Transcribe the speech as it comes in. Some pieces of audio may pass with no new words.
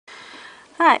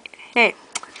Hi, hey,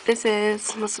 this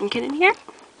is Muslim Kitten here.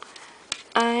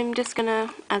 I'm just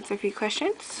gonna answer a few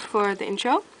questions for the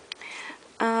intro.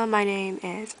 My name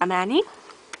is Amani.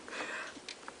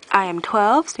 I am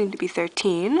 12, soon to be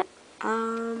 13.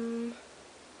 I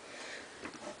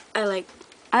like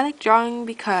drawing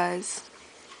because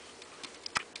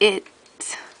it,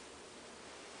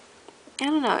 I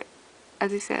don't know,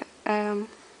 as I said,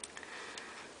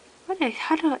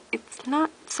 it's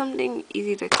not something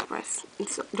easy to express.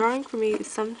 Drawing for me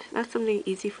is not something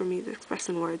easy for me to express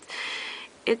in words.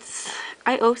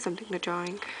 I owe something to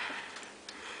drawing.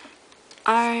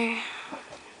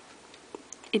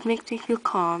 It makes me feel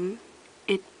calm.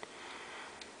 It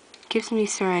gives me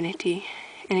serenity,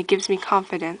 and it gives me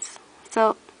confidence.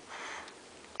 So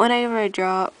whenever I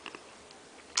draw,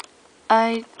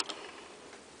 I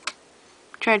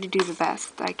try to do the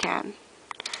best I can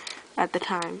at the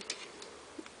time.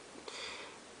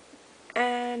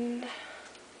 And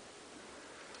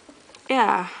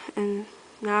yeah, and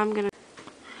now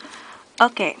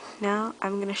now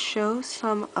I'm gonna show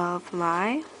some of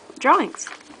my drawings.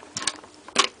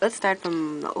 Let's start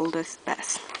from the oldest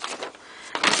best.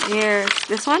 Here's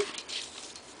this one.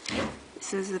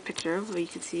 This is a picture where you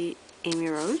can see Amy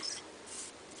Rose.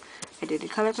 I did a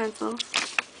color pencil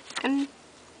and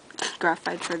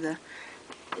graphite for the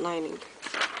lining.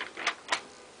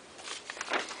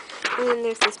 And then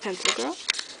there's this pencil girl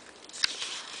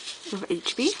with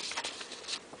HB.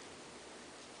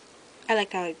 I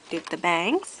like how I did the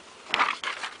bangs.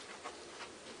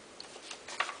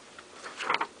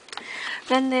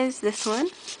 Then there's this one.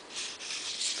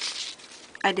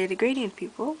 I did a gradient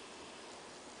pupil.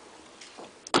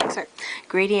 Sorry,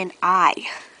 gradient eye.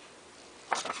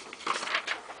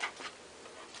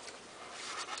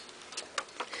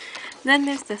 Then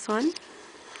there's this one.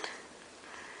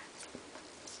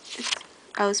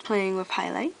 I was playing with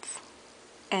highlights,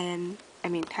 and I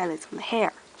mean highlights on the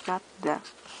hair, not this.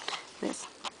 This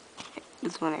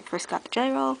is when I first got the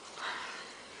jelly roll.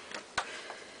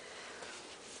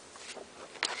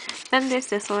 Then there's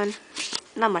this one.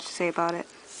 Not much to say about it.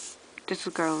 Just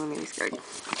a girl in a mini skirt.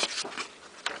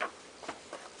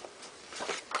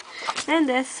 And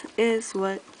this is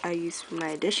what I used for my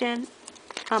addition.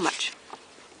 How much?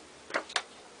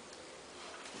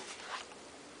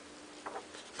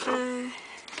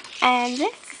 And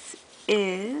this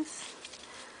is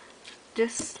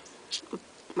just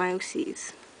my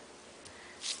OCs.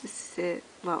 This is,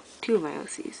 well, two of my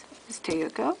OCs. This is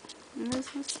Teyoko, and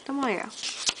this is Tomoya.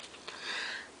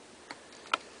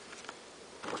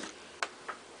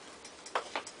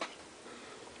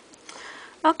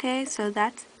 Okay, so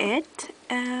that's it.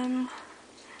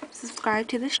 Subscribe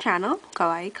to this channel,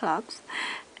 Kawaii Clubs,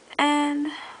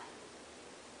 and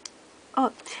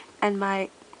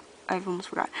I've almost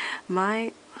forgot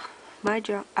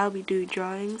I'll be doing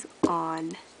drawings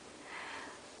on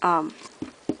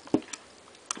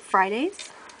Fridays.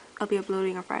 I'll be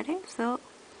uploading on Friday, so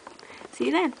see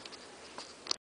you then.